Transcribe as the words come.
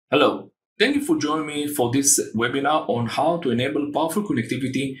Hello, thank you for joining me for this webinar on how to enable powerful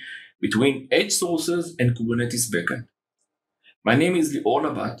connectivity between edge sources and Kubernetes backend. My name is Lior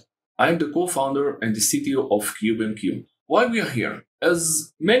Nabat. I am the co-founder and the CTO of CubeMQ. Why we are here?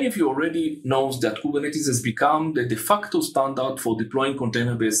 As many of you already knows that Kubernetes has become the de facto standard for deploying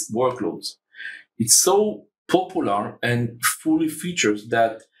container-based workloads. It's so popular and fully features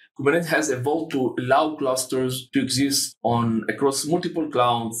that Kubernetes has evolved to allow clusters to exist across multiple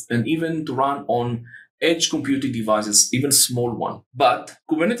clouds and even to run on edge computing devices, even small one. But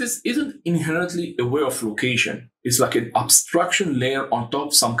Kubernetes isn't inherently aware of location. It's like an abstraction layer on top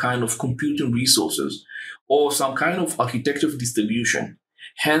of some kind of computing resources or some kind of architecture of distribution.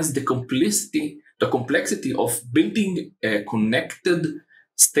 Hence, the complexity of building a connected,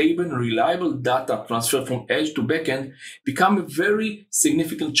 stable and reliable data transfer from edge to backend become a very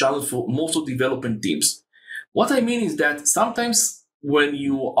significant challenge for most of development teams. What I mean is that sometimes when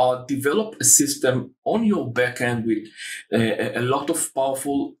you develop a system on your backend with a lot of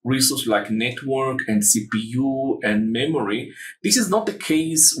powerful resources like network and CPU and memory, this is not the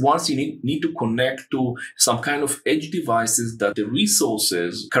case once you need to connect to some kind of edge devices that the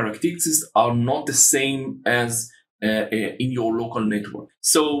resources characteristics are not the same as in your local network.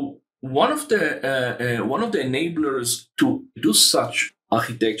 So one of the enablers to do such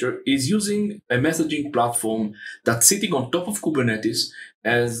architecture is using a messaging platform that's sitting on top of Kubernetes,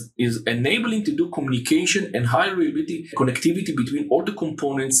 as is enabling to do communication and high reliability connectivity between all the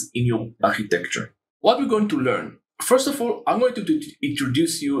components in your architecture. What we're going to learn. First of all, I'm going to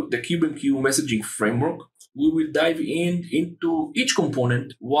introduce you the CubeMQ messaging framework. We will dive into each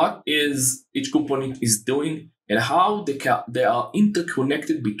component, what is each component is doing, and how they are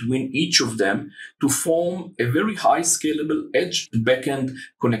interconnected between each of them to form a very high scalable edge to backend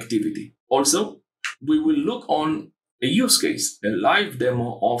connectivity. Also, we will look on a use case, a live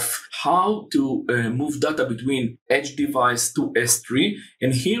demo of how to move data between edge device to S3.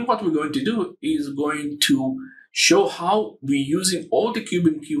 And here what we're going to do is going to show how we're using all the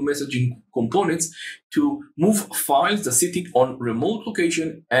CubeMQ messaging components to move files that are sitting on remote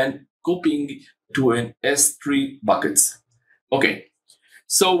location and copying to an S3 buckets. Okay,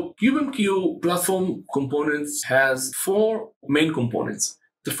 so CubeMQ platform components has four main components.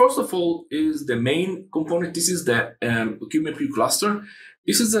 The first of all is the main component. This is the CubeMQ cluster.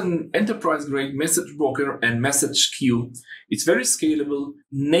 This is an enterprise-grade message broker and message queue. It's very scalable,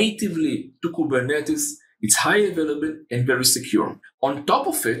 natively to Kubernetes. It's high available and very secure. On top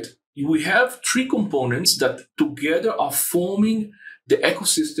of it, we have three components that together are forming the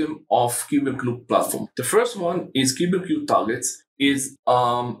ecosystem of CubeMQ platform. The first one is CubeMQ targets, is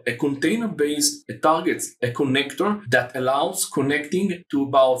a container-based targets, a connector that allows connecting to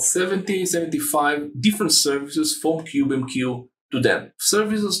about 75 different services from CubeMQ to them.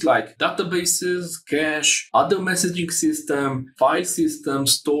 Services like databases, cache, other messaging system, file system,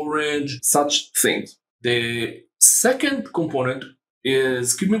 storage, such things. The second component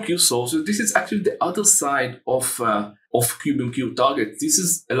is CubeMQ sources. This is actually the other side of CubeMQ target. This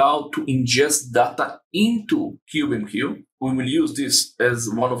is allowed to ingest data into CubeMQ. We will use this as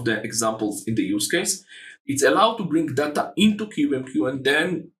one of the examples in the use case. It's allowed to bring data into CubeMQ and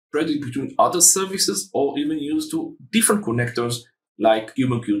then spread it between other services or even use to different connectors like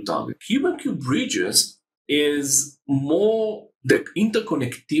CubeMQ target. CubeMQ bridges is more the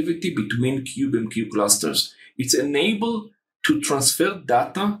interconnectivity between CubeMQ clusters. It's enabled to transfer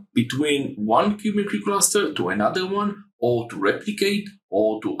data between one CubeMQ cluster to another one, or to replicate,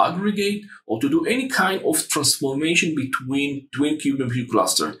 or to aggregate, or to do any kind of transformation between CubeMQ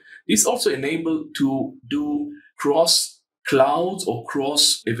cluster. This also enabled to do cross clouds or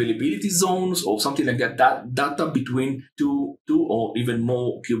cross availability zones or something like that data between two or even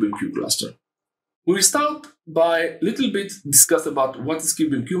more CubeMQ cluster. We will start by a little bit discuss about what is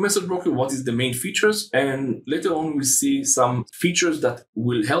CubeMQ message broker, what is the main features, and later on we'll see some features that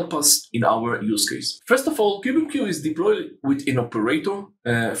will help us in our use case. First of all, CubeMQ is deployed with an operator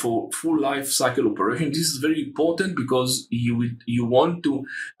for full life cycle operation. This is very important because you want to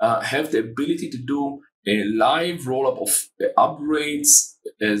have the ability to do a live roll-up of upgrades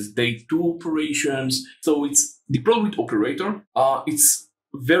as day 2 operations. So it's deployed with operator. It's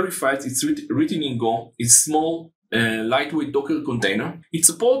very fast. It's written in Go. It's small, lightweight Docker container. It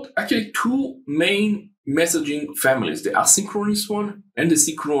supports actually two main messaging families, the asynchronous one and the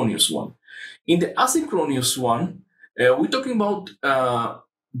synchronous one. In the asynchronous one, we're talking about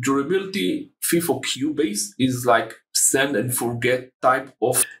durability FIFO queue base is like send and forget type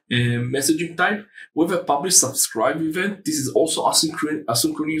of messaging type. We have a publish subscribe event. This is also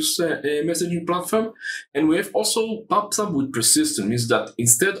asynchronous messaging platform. And we have also PubSub with persistent, means that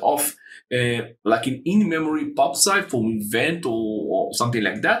instead of like an in-memory PubSub for event or something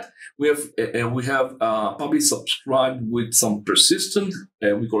like that, we have publish subscribe with some persistent,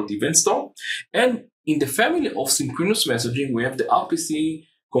 we call it event store. And in the family of synchronous messaging, we have the RPC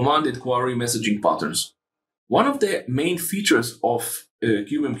command and query messaging patterns. One of the main features of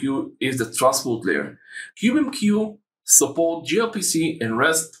KubeMQ is the transport layer. KubeMQ support gRPC and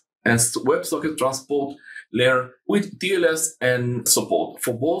REST and WebSocket transport layer with TLS and support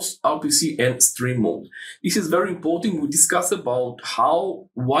for both RPC and stream mode. This is very important. We discussed about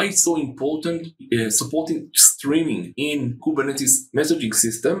why it's so important supporting streaming in Kubernetes messaging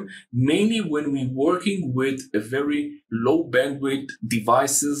system, mainly when we're working with a very low bandwidth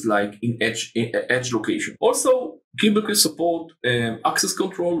devices like in edge location. Also, KubeMQ support access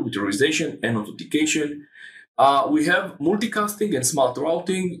control, authorization, and authentication. We have multicasting and smart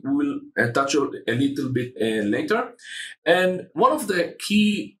routing. We will touch a little bit later. And one of the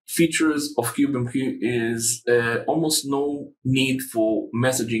key features of KubeMQ is almost no need for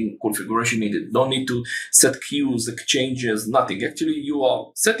messaging configuration needed. No need to set queues, exchanges, nothing. Actually, you are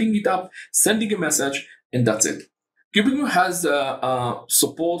setting it up, sending a message, and that's it. KubeMQ has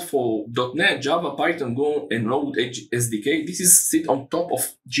support for .NET, Java, Python, Go, and Node SDK. This is sit on top of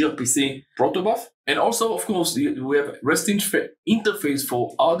gRPC protobuf. And also, of course, we have REST interface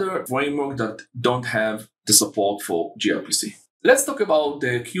for other frameworks that don't have the support for gRPC. Let's talk about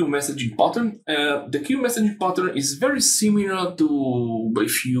the queue messaging pattern. The queue messaging pattern is very similar to,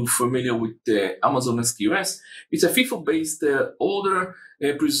 if you're familiar with the Amazon SQS, it's a FIFO-based order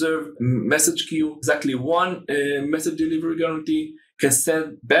preserve message queue. Exactly one message delivery guarantee, can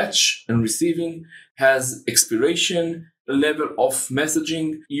send batch and receiving, has expiration level of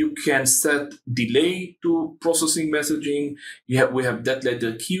messaging. You can set delay to processing messaging. We have dead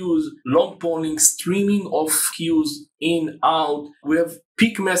letter queues, long polling, streaming of queues in, out. We have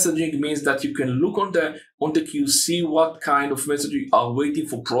peak messaging, means that you can look on the queue, see what kind of messaging are waiting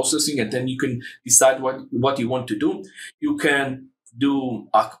for processing, and then you can decide what you want to do. You can do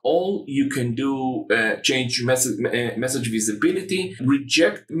all, you can do change message visibility,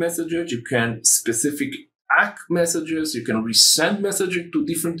 reject messages, you can specific messages, you can resend messages to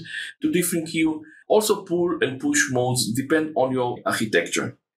different queue. Also, pull and push modes depend on your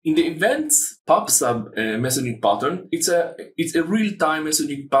architecture. In the events PubSub messaging pattern, it's a real-time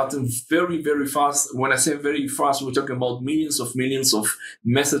messaging pattern, very, very fast. When I say very fast, we're talking about millions of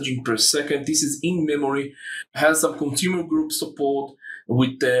messaging per second. This is in memory, has some consumer group support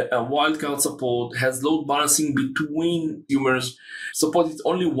with wildcard support, has load balancing between consumers, supported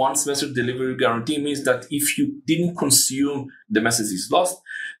only once message delivery guarantee, means that if you didn't consume, the message is lost.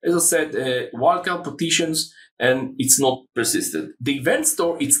 As I said, wildcard partitions, and it's not persisted. The event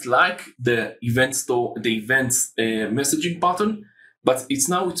store, it's like the event store, the events messaging pattern, but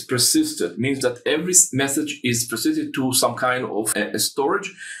it's persisted, means that every message is persisted to some kind of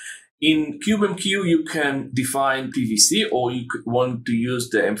storage. In KubeMQ, you can define PVC, or you could want to use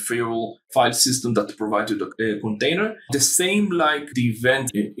the ephemeral file system that provides you the container. The same like the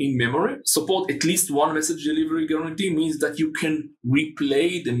event in memory. Support at least one message delivery guarantee, means that you can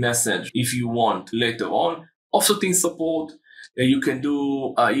replay the message if you want later on. Offsetting support, you can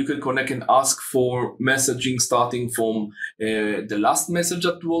connect and ask for messaging starting from the last message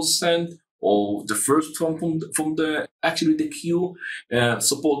that was sent, or the first one from the queue.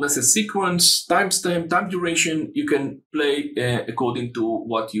 Support message sequence, timestamp, time duration. You can play according to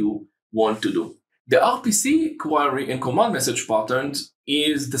what you want to do. The RPC query and command message patterns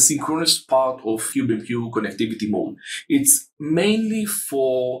is the synchronous part of KubeMQ connectivity mode. It's mainly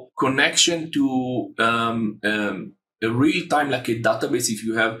for connection to a real time, like a database. If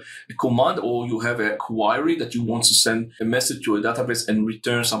you have a command or you have a query that you want to send a message to a database and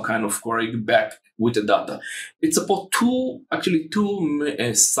return some kind of query back with the data. It supports two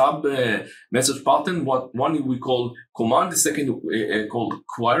sub message pattern. One we call command, the second called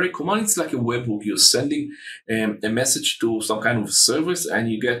query. Command is like a webhook. You're sending a message to some kind of service and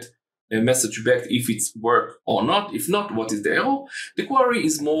you get a message back if it's work or not. If not, what is the error? The query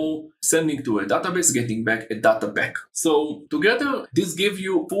is more sending to a database, getting back a data back. So together, this gives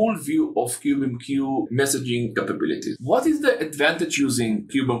you full view of KubeMQ messaging capabilities. What is the advantage using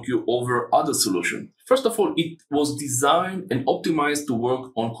KubeMQ over other solutions? First of all, it was designed and optimized to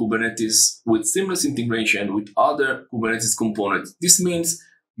work on Kubernetes with seamless integration with other Kubernetes components. This means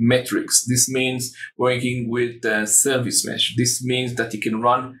metrics. This means working with service mesh. This means that you can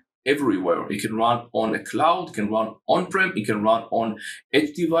run everywhere. It can run on a cloud, it can run on-prem, it can run on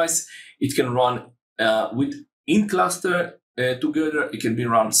edge device, it can run with in-cluster together, it can be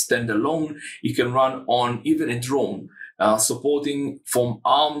run standalone, it can run on even a drone. Supporting from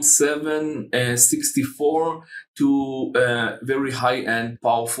ARM 764 to very high-end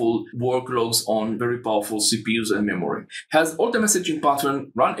powerful workloads on very powerful CPUs and memory. Has all the messaging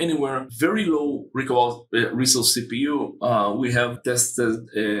pattern, run anywhere, very low resource CPU. We have tested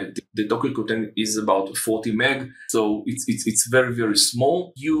the Docker container is about 40 meg, so it's very, very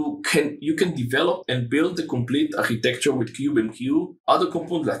small. You can develop and build the complete architecture with KubeMQ. Other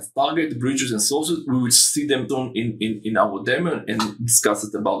components like target, bridges, and sources, we will see them in our demo and discuss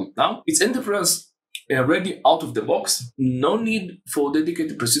it about it now. It's enterprise ready out of the box. No need for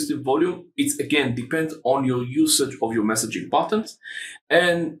dedicated persistent volume. It's again depends on your usage of your messaging patterns.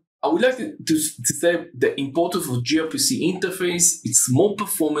 And I would like to say the importance of gRPC interface. It's more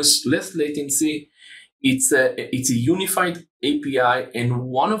performance, less latency. It's a unified API, and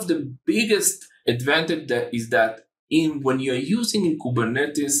one of the biggest advantage is that when you're using in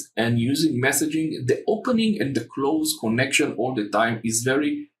Kubernetes and using messaging, the opening and the close connection all the time is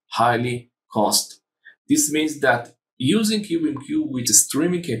very highly cost. This means that using KubeMQ with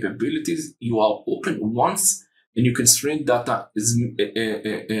streaming capabilities, you are open once and you can stream data as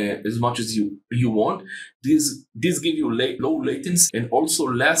much as you want. This gives you low latency and also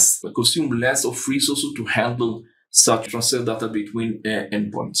consume less of resources to handle such transfer data between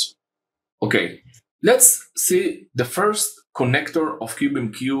endpoints. Okay, let's see the first connector of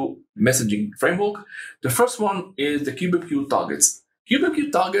KubeMQ messaging framework. The first one is the KubeMQ targets.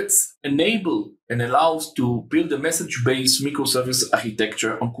 KubeMQ targets enable and allows to build a message-based microservice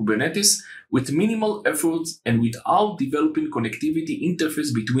architecture on Kubernetes with minimal effort and without developing connectivity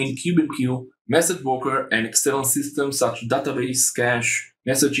interface between KubeMQ, message broker, and external systems such as database, cache,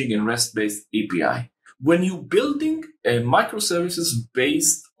 messaging, and REST-based API. When you're building a microservices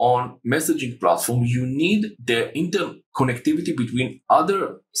based on messaging platform, you need the interconnectivity between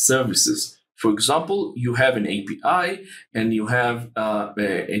other services. For example, you have an API and you have a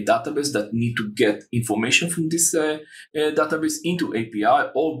database that need to get information from this database into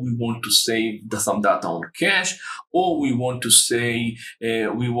API, or we want to save some data on cache, or we want to say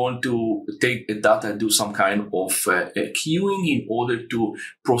we want to take the data and do some kind of queuing in order to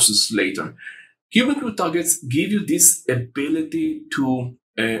process later. KubeMQ targets give you this ability to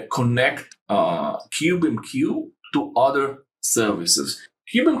connect KubeMQ to other services.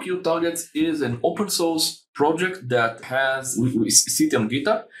 KubeMQ targets is an open source project that has we see it on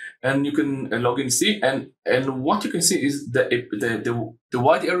GitHub, and you can log in and see. And what you can see is the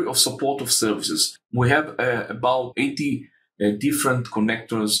wide area of support of services. We have about 80 different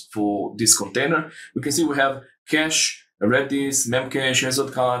connectors for this container. We can see we have cache, Redis, Memcache,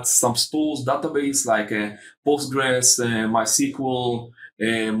 Ethercad, some stores, database like Postgres, MySQL,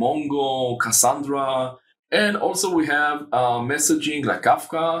 Mongo, Cassandra, and also we have messaging like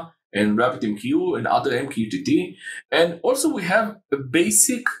Kafka and RabbitMQ and other MQTT, and also we have a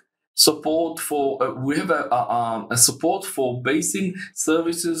basic support for we have a support for basic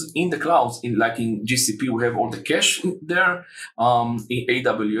services in the clouds. Like in GCP, we have all the cache there. In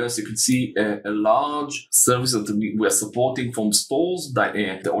AWS, you can see a large service that we are supporting from stores,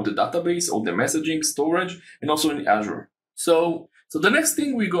 all the database, all the messaging storage, and also in Azure. So the next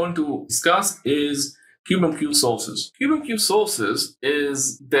thing we're going to discuss is KubeMQ sources. KubeMQ sources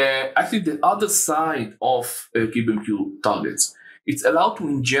is actually the other side of KubeMQ targets. It's allowed to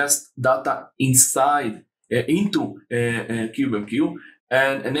ingest data inside into KubeMQ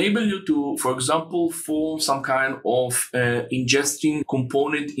and enable you to, for example, form some kind of ingesting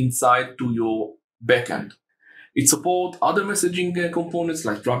component inside to your backend. It supports other messaging components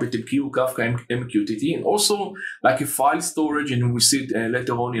like RabbitMQ, Kafka, MQTT, and also like a file storage, and we'll see it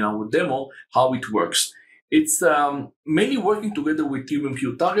later on in our demo how it works. It's mainly working together with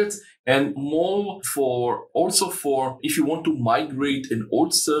KubeMQ targets, and more for if you want to migrate an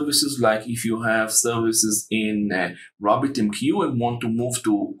old services, like if you have services in RabbitMQ and want to move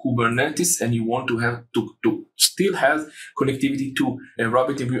to Kubernetes, and you want to have to still have connectivity to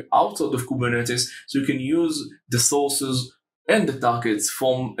RabbitMQ outside of Kubernetes, so you can use the sources and the targets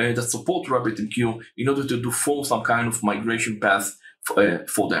from that support RabbitMQ in order to form some kind of migration path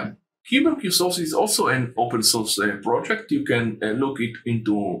for them. KubeMQ source is also an open source project. You can look it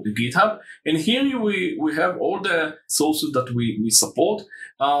into GitHub, and here we have all the sources that we support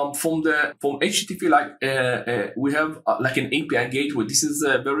from HTTP. Like we have like an API gateway. This is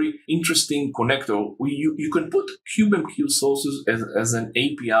a very interesting connector. You can put KubeMQ sources as an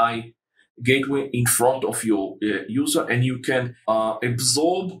API gateway in front of your user, and you can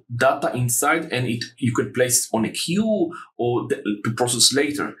absorb data inside, and you can place it on a queue or to process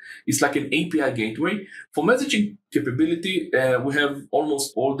later. It's like an API gateway. For messaging capability, we have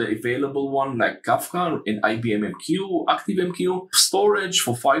almost all the available one like Kafka and IBM MQ, ActiveMQ, storage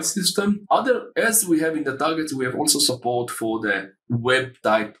for file system. As we have in the targets, we have also support for the web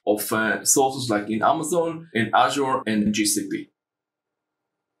type of sources like in Amazon, in Azure, and GCP.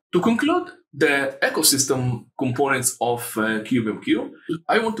 To conclude the ecosystem components of CubeMQ,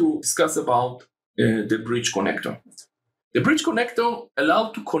 I want to discuss about the bridge connector. The bridge connector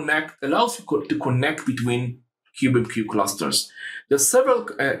allows you to connect between CubeMQ clusters. There's several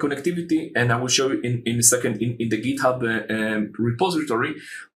connectivity, and I will show you in a second in the GitHub repository.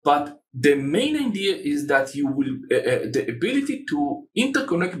 But the main idea is that you will the ability to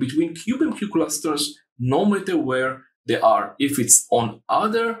interconnect between CubeMQ clusters, no matter where they are. If it's on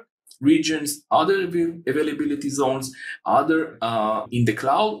other regions, other availability zones, other in the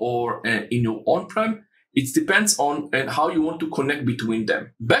cloud or in your on-prem, it depends on how you want to connect between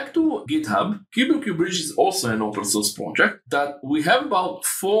them. Back to GitHub, CubeMQ Bridge is also an open source project that we have about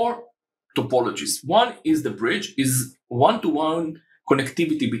 4 topologies. One is the bridge, is one-to-one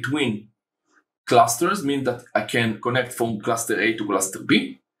connectivity between clusters, means that I can connect from cluster A to cluster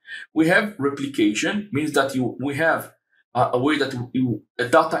B. We have replication, means that we have a way that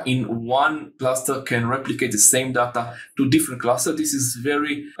data in one cluster can replicate the same data to different clusters. This is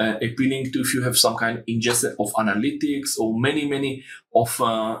very appealing to if you have some kind of ingestion of analytics or many of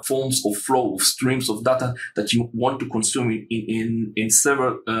forms of flow of streams of data that you want to consume in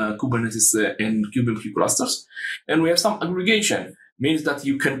several Kubernetes and CubeMQ clusters. And we have some aggregation, means that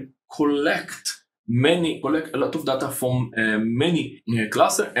you can collect a lot of data from many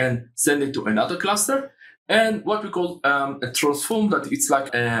clusters and send it to another cluster. And what we call a transform, that it's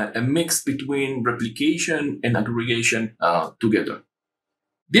like a mix between replication and aggregation together.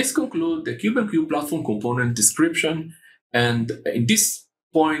 This concludes the CubeMQ platform component description. And in this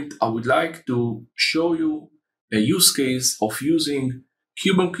point, I would like to show you a use case of using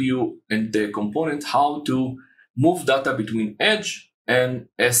CubeMQ and the component, how to move data between Edge and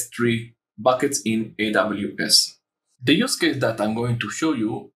S3 buckets in AWS. The use case that I'm going to show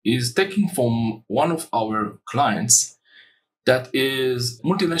you is taken from one of our clients that is a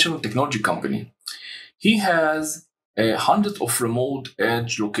multinational technology company. He has hundreds of remote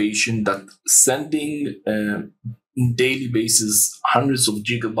edge locations that sending in daily basis hundreds of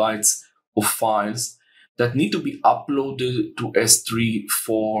gigabytes of files that need to be uploaded to S3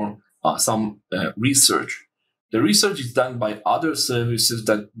 for some research. The research is done by other services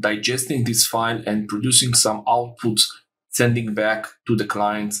that digesting this file and producing some outputs, sending back to the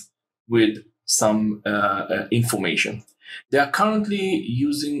clients with some information. They are currently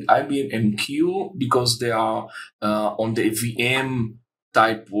using IBM MQ because they are on the VM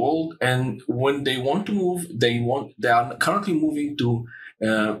type world, and when they want to move, they are currently moving to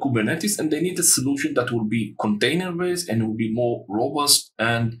Kubernetes, and they need a solution that will be container based and will be more robust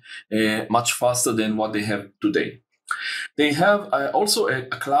and much faster than what they have today. They have also a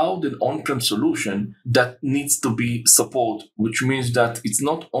cloud and on-prem solution that needs to be supported, which means that it's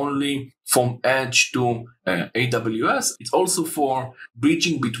not only from Edge to AWS, it's also for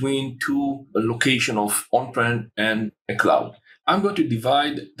bridging between two locations of on-prem and a cloud. I'm going to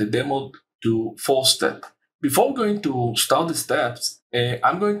divide the demo to 4 steps. Before going to start the steps,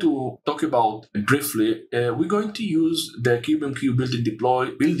 I'm going to talk about briefly, we're going to use the CubeMQ build and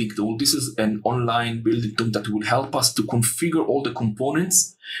deploy building tool. This is an online building tool that will help us to configure all the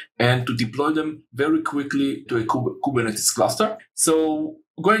components and to deploy them very quickly to a Kubernetes cluster. So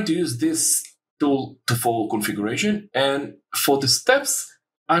we're going to use this tool for configuration. And for the steps,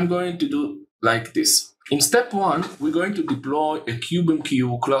 I'm going to do like this. In step 1, we're going to deploy a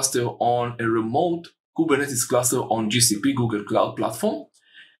CubeMQ cluster on a remote Kubernetes cluster on GCP, Google Cloud Platform.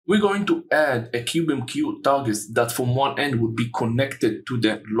 We're going to add a CubeMQ targets that from one end would be connected to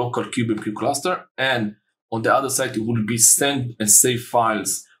the local CubeMQ cluster, and on the other side, it will be send and save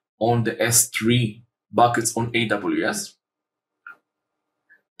files on the S3 buckets on AWS.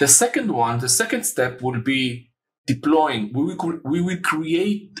 The second step will be deploying. We will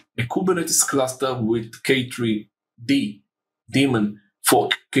create a Kubernetes cluster with K3D daemon for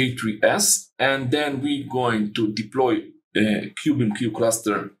K3S, and then we're going to deploy a CubeMQ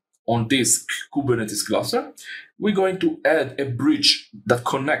cluster on this Kubernetes cluster. We're going to add a bridge that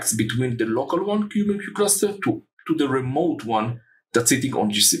connects between the local one CubeMQ cluster to the remote one that's sitting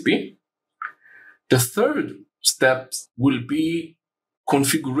on GCP. The third step will be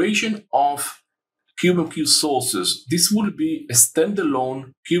configuration of KubeMQ sources. This will be a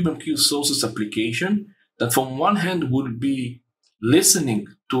standalone KubeMQ sources application that from one hand will be listening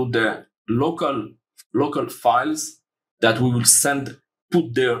to the local files that we will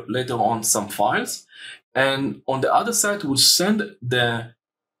put there later on some files. And on the other side, we'll send the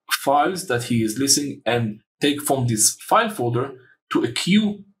files that he is listening and take from this file folder to a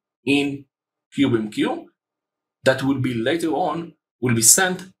queue in KubeMQ that will be later on will be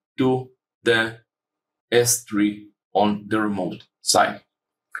sent to the S3 on the remote side.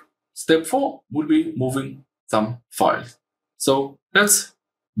 Step 4 will be moving some files. So let's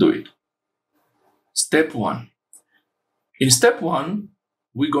do it. Step 1. In step 1,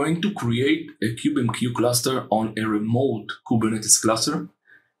 we're going to create a KubeMQ cluster on a remote Kubernetes cluster.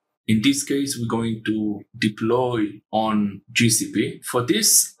 In this case, we're going to deploy on GCP. For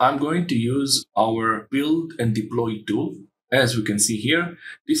this, I'm going to use our build and deploy tool. As we can see here,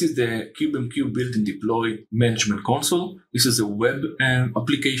 this is the KubeMQ build and deploy management console. This is a web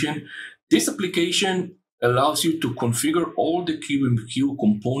application. This application allows you to configure all the KubeMQ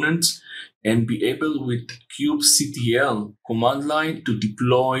components and be able with kubectl command line to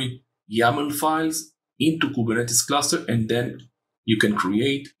deploy YAML files into Kubernetes cluster, and then you can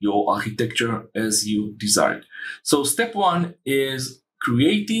create your architecture as you desire. So step 1 is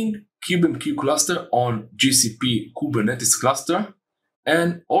creating KubeMQ cluster on GCP Kubernetes cluster,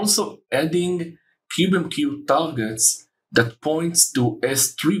 and also adding KubeMQ targets that points to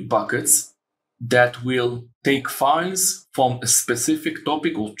S3 buckets that will take files from a specific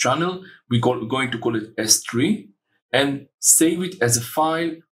topic or channel. We're going to call it S3 and save it as a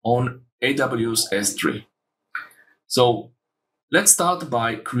file on AWS S3. So let's start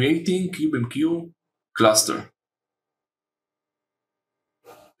by creating KubeMQ cluster.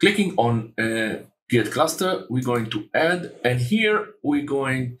 Clicking on Create Cluster, we're going to add, and here we're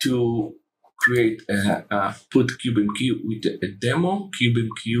going to create put KubeMQ with a demo,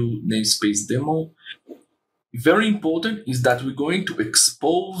 KubeMQ namespace demo. Very important is that we're going to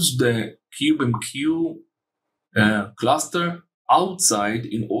expose the KubeMQ cluster outside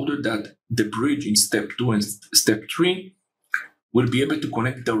in order that the bridge in step 2 and step 3 will be able to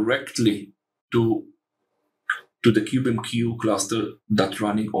connect directly to the KubeMQ cluster that's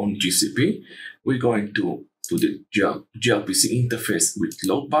running on GCP. We're going to the gRPC interface with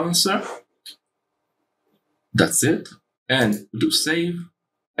load balancer. That's it. And do save.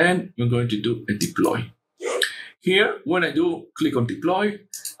 And we're going to do a deploy. Here, when I do click on deploy,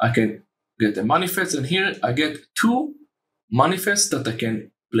 I can get a manifest. And here I get 2 manifests that I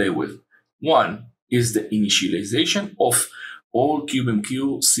can play with. One is the initialization of all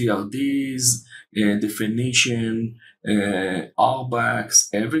KubeMQ CRDs, definition, RBACs,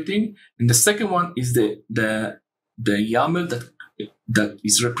 everything. And the second one is the YAML that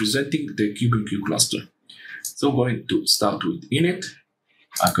is representing the KubeMQ cluster. So I'm going to start with init.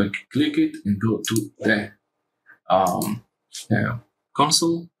 I can click it and go to the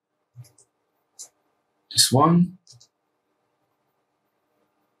console. This one.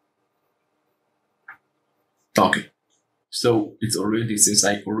 Okay. So it's already, since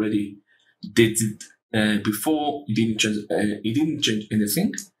I already did it before, it didn't change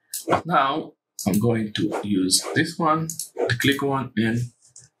anything. But now I'm going to use this one, the click one, and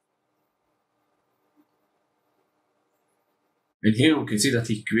here we can see that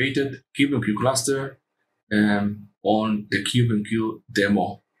he created KubeMQ cluster on the KubeMQ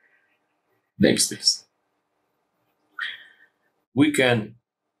demo namespace. We can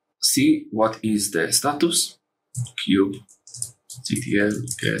see what is the status. kubectl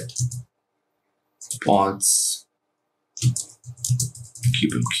get pods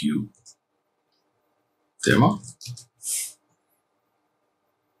KubeMQ demo.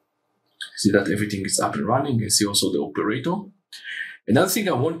 See that everything is up and running, and see also the operator. Another thing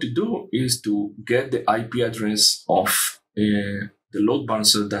I want to do is to get the IP address of the load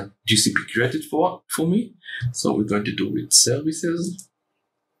balancer that GCP created for me. So we're going to do with services,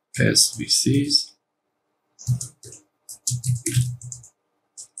 SVCs,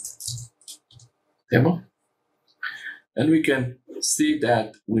 demo. And we can see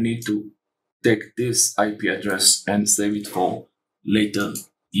that we need to take this IP address and save it for later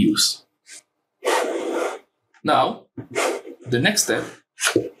use. Now, the next step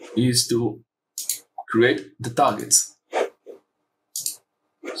is to create the targets.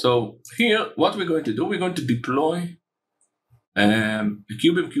 So here, what we're going to do, we're going to deploy a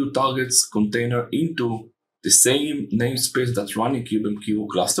KubeMQ targets container into the same namespace that's running KubeMQ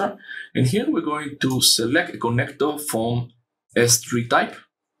cluster. And here we're going to select a connector from S3 type.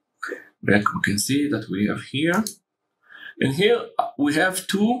 Like we can see that we have here. And here we have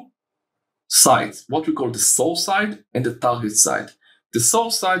 2 sides, what we call the source side and the target side. The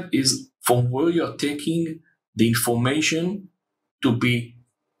source side is from where you're taking the information to be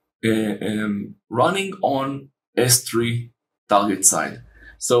running on S3 target side.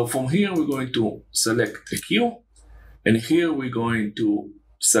 So from here, we're going to select a queue, and here we're going to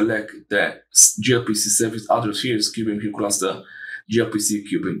select the gRPC service address. Here is KubeMQ cluster, gRPC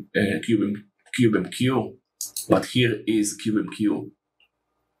KubeMQ, but here is KubeMQ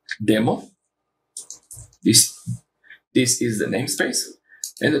demo. This is the namespace,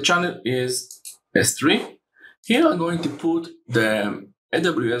 and the channel is S3. Here I'm going to put the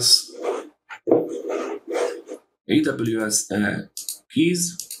AWS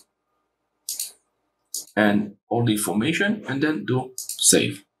keys and all the information, and then do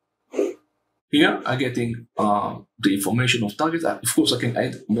save. Here I'm getting the information of targets. Of course, I can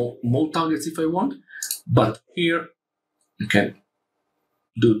add more targets if I want, but here I can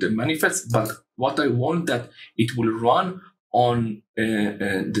do the manifest. But what I want that it will run on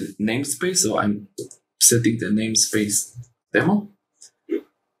the namespace. So I'm setting the namespace demo,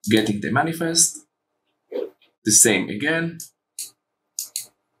 getting the manifest, the same again.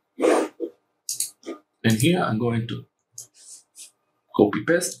 And here I'm going to copy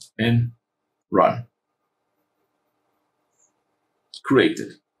paste and run.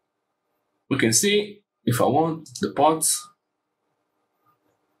 Created. We can see if I want the pods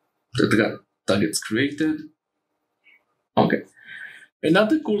that got targets created. Okay.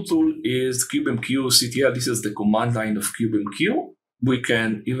 Another cool tool is KubeMQ CTL. This is the command line of KubeMQ. We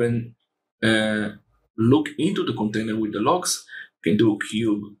can even look into the container with the logs. We can do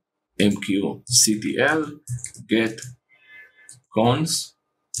KubeMQ CTL get cons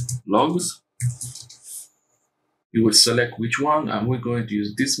logs. You will select which one, and we're going to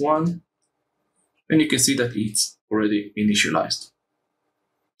use this one. And you can see that it's already initialized.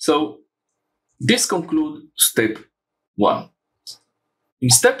 So this concludes step 1. In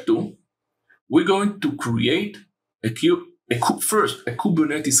step 2, we're going to create first a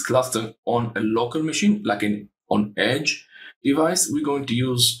Kubernetes cluster on a local machine, like on edge device. We're going to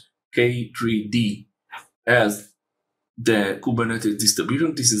use K3D as the Kubernetes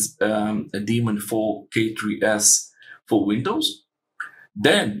distribution. This is a daemon for K3S for Windows.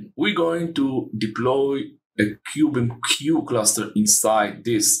 Then we're going to deploy a KubeMQ cluster inside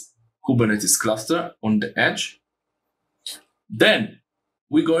this Kubernetes cluster on the edge. Then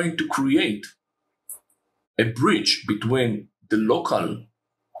we're going to create a bridge between the local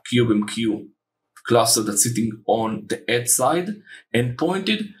KubeMQ cluster that's sitting on the edge side and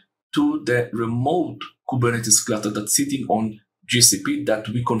pointed to the remote Kubernetes cluster that's sitting on GCP that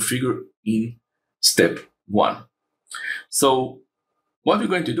we configure in step 1. So what we're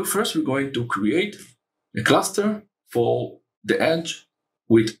going to do first, we're going to create a cluster for the edge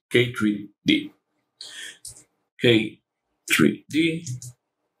with K3D. K3D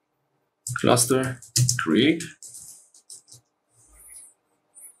cluster create.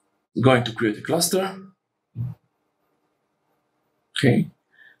 We're going to create a cluster. Okay.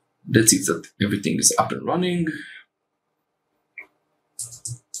 Let's see that everything is up and running.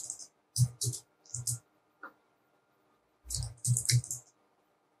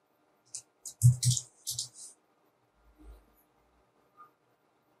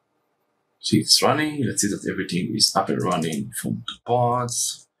 See, it's running. Let's see that everything is up and running from the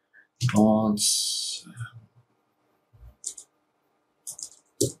pods.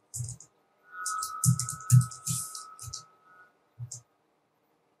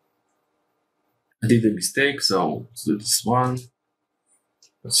 I did a mistake, so let's do this one.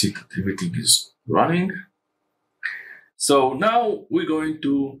 Let's see that everything is running. So now we're going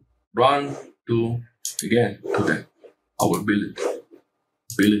to run to our build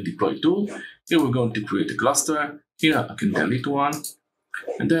deploy tool. Here we're going to create a cluster. Here I can delete one,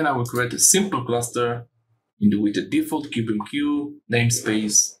 and then I will create a simple cluster with the default KubeMQ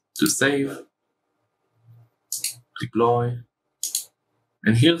namespace to save, deploy,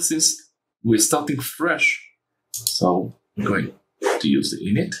 and here since we're starting fresh, so I'm going to use the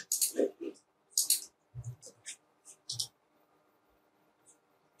init.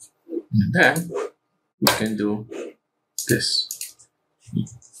 And then we can do this.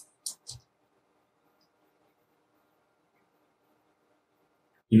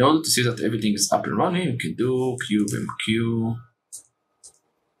 In order to see that everything is up and running, you can do KubeMQ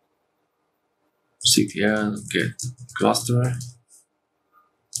CTL get cluster.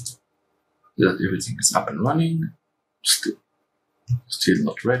 That everything is up and running. Still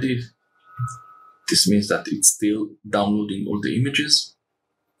not ready. This means that it's still downloading all the images.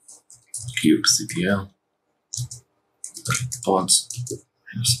 kubectl pods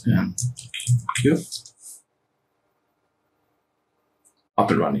Q. Up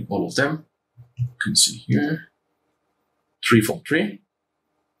and running, all of them. You can see here, 3 from 3.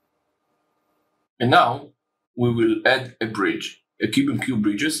 And now we will add a bridge, a KubeMQ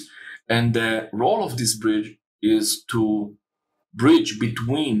bridges. And the role of this bridge is to bridge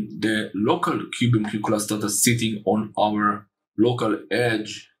between the local KubeMQ cluster that's sitting on our local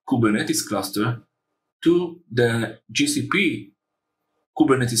edge Kubernetes cluster to the GCP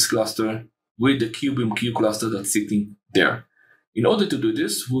Kubernetes cluster with the KubeMQ cluster that's sitting there. In order to do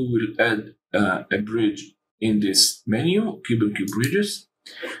this, we will add a bridge in this menu, KubeMQ bridges.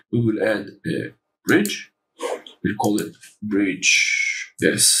 We will add a bridge. We'll call it bridge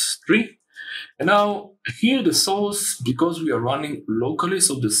S3. And now here the source, because we are running locally,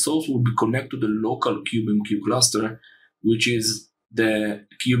 so the source will be connected to the local KubeMQ cluster, which is the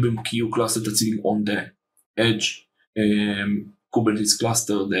KubeMQ cluster that's sitting on the edge Kubernetes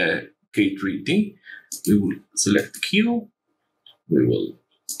cluster, the K3D. We will select Q. We will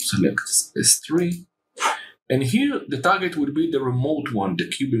select S3. And here the target will be the remote one, the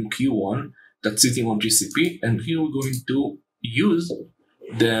KubeMQ one that's sitting on GCP. And here we're going to use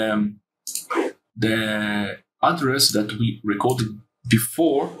the address that we recorded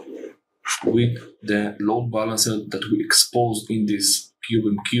before with the load balancer that we exposed in this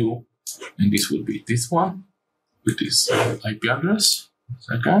KubeMQ. And this will be this one with this IP address.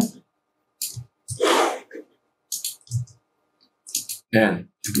 Second. And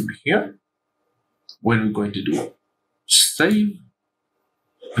it will be here. When we're going to do save,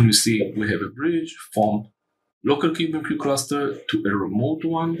 and we see we have a bridge from local KubeMQ cluster to a remote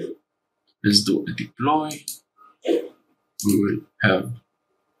one. Let's do a deploy. We will have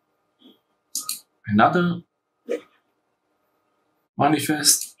another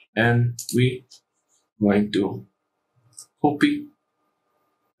manifest, and we're going to copy,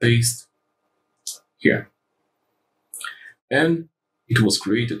 paste here. And it was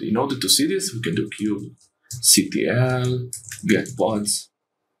created. In order to see this, we can do kubectl get pods.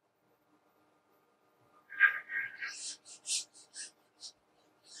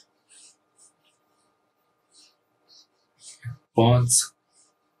 Pods.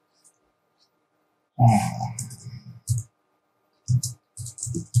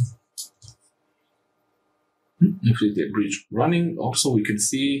 If the bridge running, also we can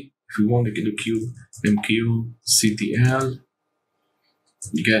see if we want, we can do kubectl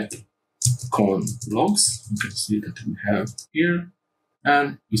get con logs. You can see that we have here,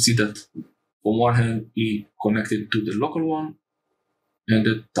 and you see that on one hand we connected to the local one and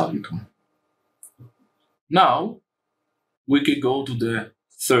the target one. Now we can go to the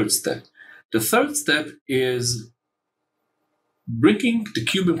third step. The third step is bringing the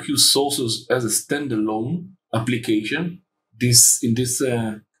KubeMQ sources as a standalone application. In this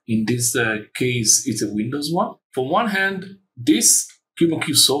case, it's a Windows one. For one hand, this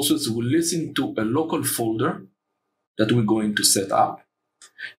KubeMQ sources will listen to a local folder that we're going to set up,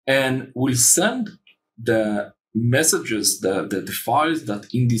 and will send the messages, the files that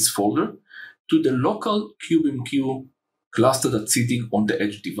in this folder to the local KubeMQ cluster that's sitting on the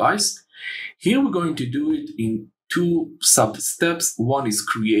edge device. Here we're going to do it in two sub-steps. One is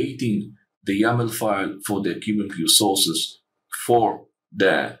creating the YAML file for the KubeMQ sources for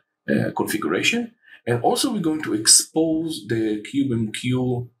the configuration. And also we're going to expose the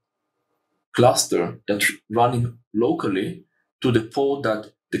KubeMQ cluster that's running locally to the port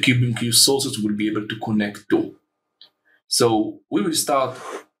that the KubeMQ sources will be able to connect to. So we will start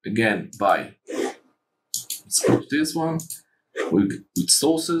again by, let's go to this one, with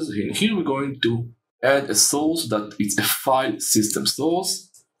sources. And here we're going to add a source that is a file system source.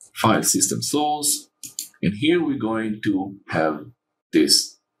 And here we're going to have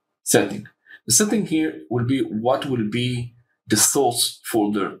this setting. The setting here will be what will be the source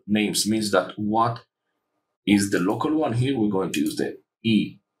folder names, means that what is the local one. Here we're going to use the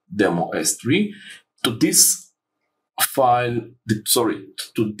demo S3. To this file,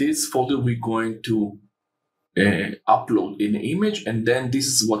 to this folder, we're going to upload an image, and then this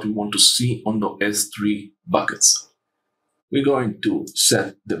is what we want to see on the S3 buckets. We're going to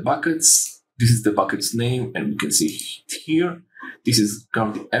set the buckets. This is the bucket's name, and we can see here, this is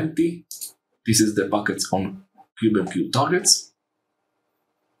currently empty. This is the buckets on KubeMQ targets.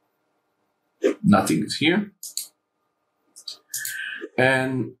 Nothing is here.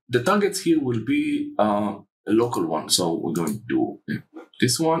 And the targets here will be a local one. So we're going to do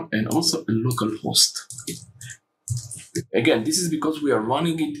this one and also a local host. Again, this is because we are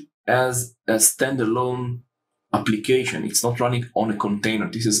running it as a standalone application. It's not running on a container.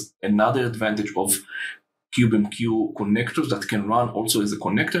 This is another advantage of KubeMQ connectors that can run also as a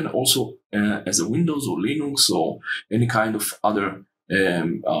connector and also as a Windows or Linux or any kind of other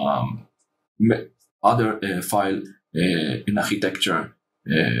file in architecture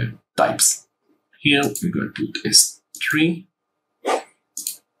types. Here we're going to put S3,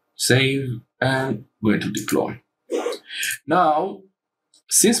 save, and we're going to deploy. Now,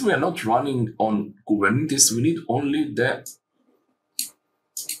 since we are not running on Kubernetes, we need only the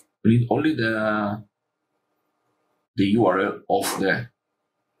URL of the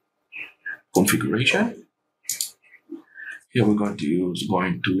configuration. Here we're going to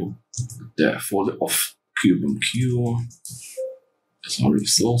the folder of KubeMQ, some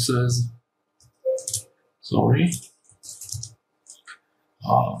resources.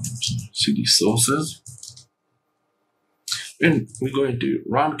 CD sources, and we're going to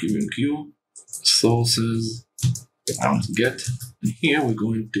run KubeMQ sources get, and here we're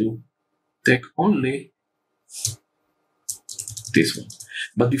going to take only this one.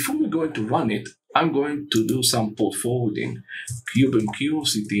 But before we're going to run it, I'm going to do some port forwarding. KubeMQ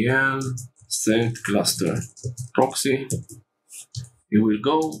CTL set cluster proxy. It will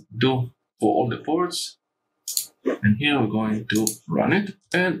go do for all the ports, and here we're going to run it,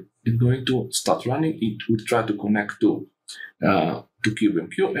 and it's going to start running. It will try to connect to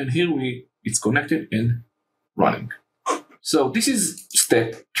KubeMQ, and here it's connected and running. So this is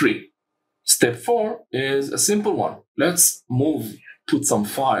step 3. Step 4 is a simple one. Let's put some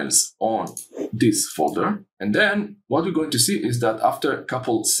files on this folder, and then what we're going to see is that after a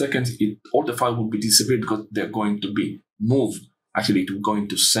couple seconds, all the files will be disappeared because they're going to be moved. Actually, it will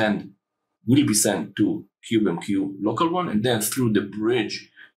be sent to KubeMQ local one, and then through the bridge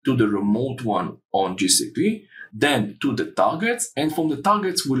to the remote one on GCP, then to the targets, and from the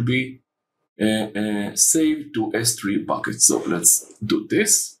targets will be saved to S3 buckets. So let's do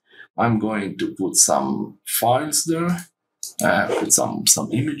this. I'm going to put some files there, put some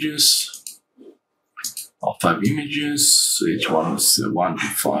images, or 5 images, each one is 1 to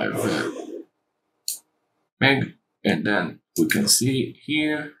 5 meg, and then we can see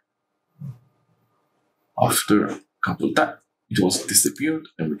here, after a couple of times, it was disappeared,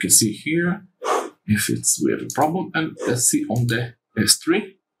 and we can see here if we have a problem, and let's see on the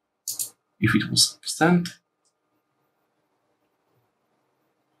S3 if it was sent.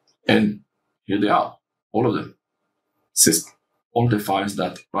 And here they are, all of them. All the files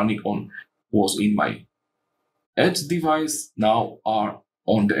that running on was in my edge device now are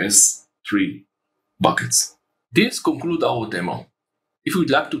on the S3 buckets. This concludes our demo. If you'd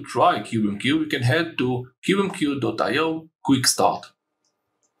like to try KubeMQ, you can head to kubemq.io quick start.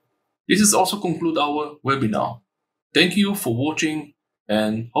 This is also conclude our webinar. Thank you for watching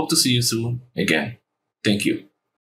and hope to see you soon again. Thank you.